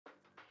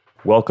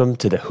Welcome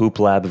to the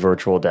HoopLab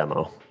virtual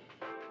demo.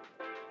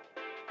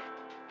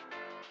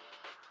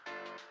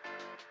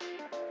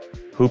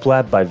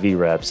 HoopLab by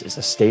VReps is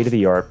a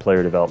state-of-the-art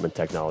player development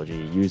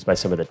technology used by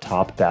some of the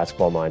top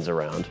basketball minds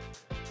around.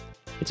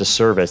 It's a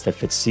service that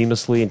fits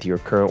seamlessly into your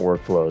current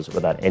workflows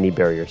without any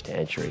barriers to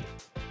entry.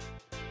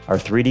 Our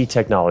 3D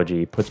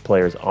technology puts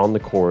players on the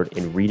court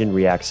in read and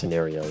react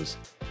scenarios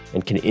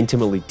and can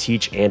intimately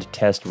teach and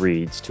test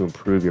reads to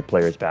improve your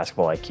player's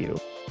basketball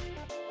IQ.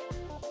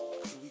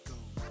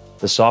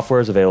 The software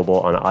is available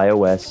on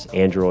iOS,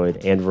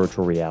 Android, and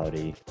virtual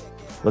reality.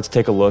 Let's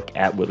take a look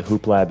at what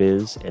HoopLab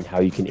is and how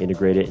you can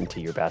integrate it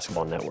into your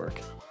basketball network.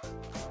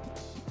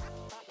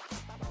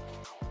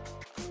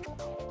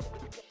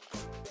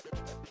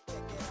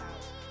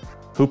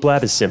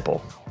 HoopLab is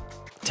simple.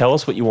 Tell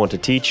us what you want to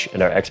teach,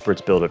 and our experts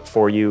build it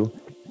for you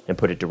and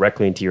put it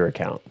directly into your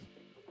account.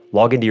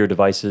 Log into your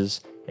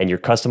devices, and your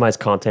customized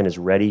content is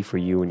ready for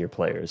you and your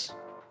players.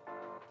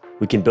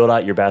 We can build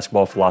out your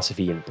basketball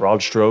philosophy in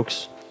broad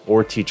strokes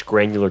or teach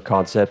granular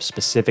concepts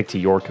specific to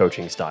your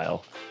coaching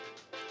style.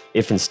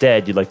 If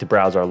instead you'd like to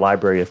browse our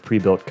library of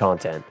pre-built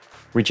content,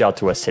 reach out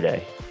to us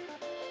today.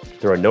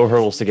 There are no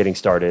hurdles to getting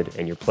started,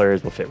 and your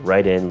players will fit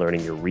right in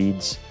learning your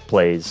reads,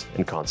 plays,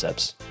 and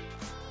concepts.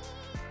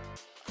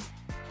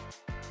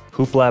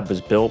 HoopLab was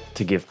built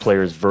to give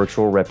players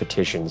virtual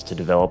repetitions to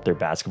develop their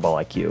basketball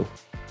IQ.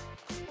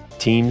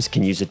 Teams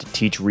can use it to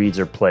teach reads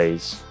or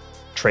plays,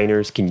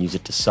 trainers can use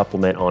it to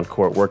supplement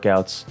on-court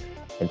workouts,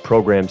 and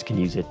programs can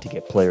use it to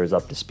get players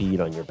up to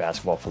speed on your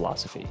basketball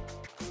philosophy.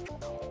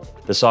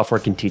 The software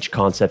can teach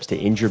concepts to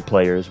injured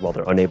players while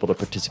they're unable to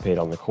participate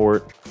on the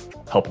court,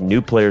 help new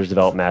players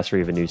develop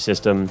mastery of a new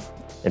system,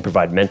 and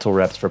provide mental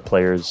reps for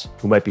players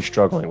who might be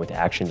struggling with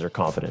actions or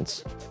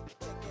confidence.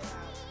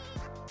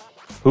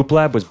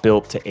 HoopLab was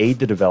built to aid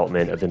the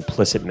development of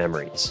implicit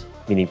memories,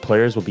 meaning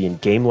players will be in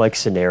game-like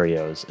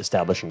scenarios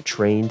establishing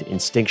trained,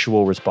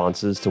 instinctual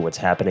responses to what's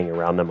happening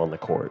around them on the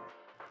court.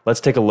 Let's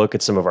take a look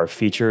at some of our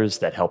features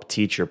that help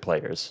teach your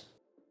players.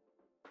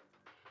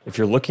 If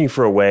you're looking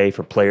for a way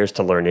for players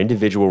to learn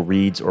individual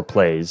reads or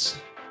plays,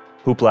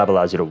 HoopLab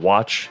allows you to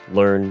watch,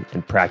 learn,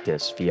 and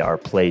practice via our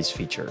Plays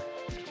feature.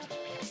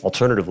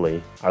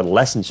 Alternatively, our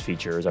Lessons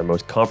feature is our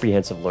most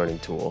comprehensive learning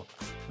tool,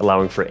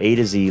 allowing for A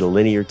to Z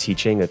linear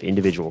teaching of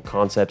individual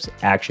concepts,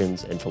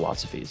 actions, and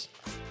philosophies.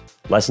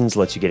 Lessons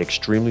lets you get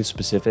extremely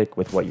specific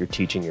with what you're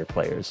teaching your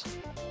players.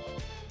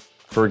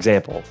 For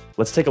example,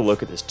 let's take a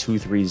look at this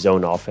 2-3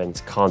 zone offense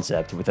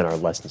concept within our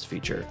Lessons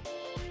feature.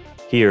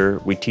 Here,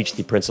 we teach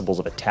the principles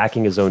of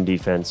attacking a zone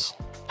defense,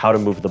 how to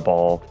move the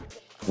ball,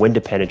 when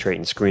to penetrate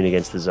and screen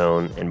against the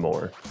zone, and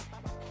more.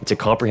 It's a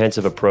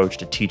comprehensive approach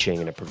to teaching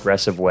in a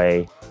progressive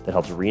way that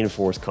helps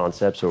reinforce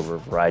concepts over a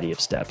variety of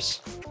steps.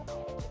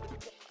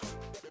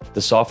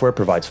 The software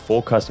provides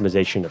full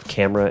customization of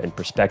camera and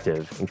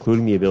perspective,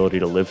 including the ability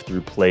to live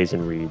through plays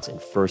and reads in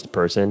first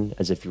person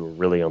as if you were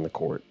really on the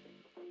court.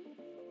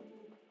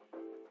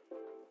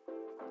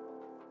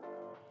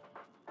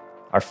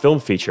 Our film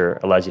feature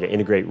allows you to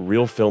integrate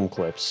real film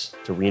clips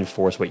to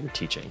reinforce what you're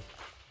teaching.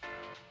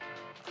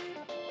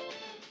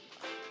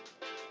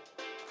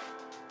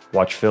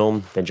 Watch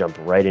film, then jump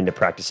right into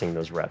practicing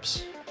those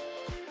reps.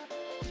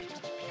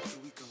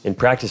 In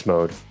practice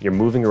mode, you're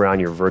moving around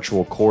your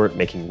virtual court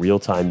making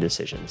real-time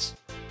decisions.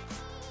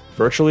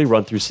 Virtually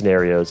run through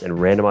scenarios and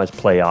randomize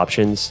play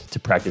options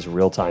to practice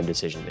real-time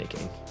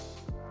decision-making.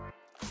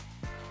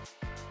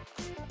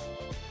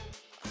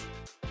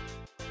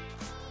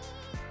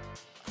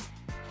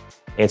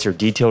 Answer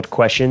detailed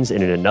questions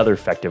in another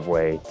effective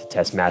way to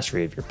test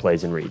mastery of your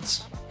plays and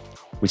reads.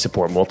 We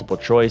support multiple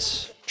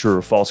choice, true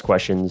or false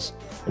questions,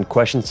 and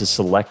questions to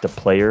select a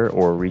player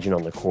or a region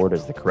on the court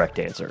as the correct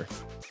answer.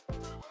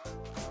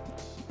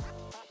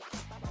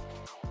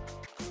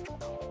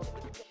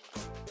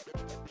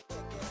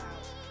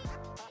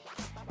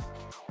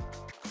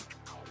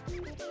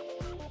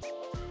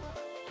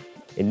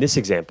 In this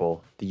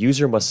example, the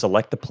user must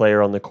select the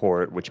player on the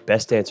court which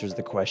best answers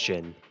the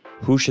question,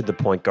 who should the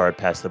point guard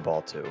pass the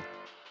ball to?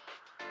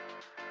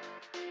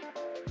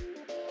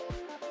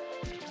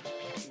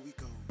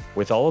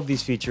 With all of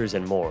these features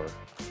and more,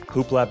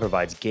 HoopLab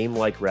provides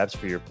game-like reps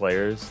for your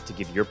players to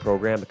give your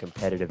program a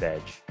competitive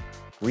edge.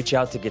 Reach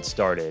out to get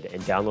started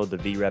and download the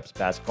VReps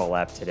basketball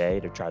app today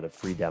to try the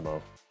free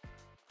demo.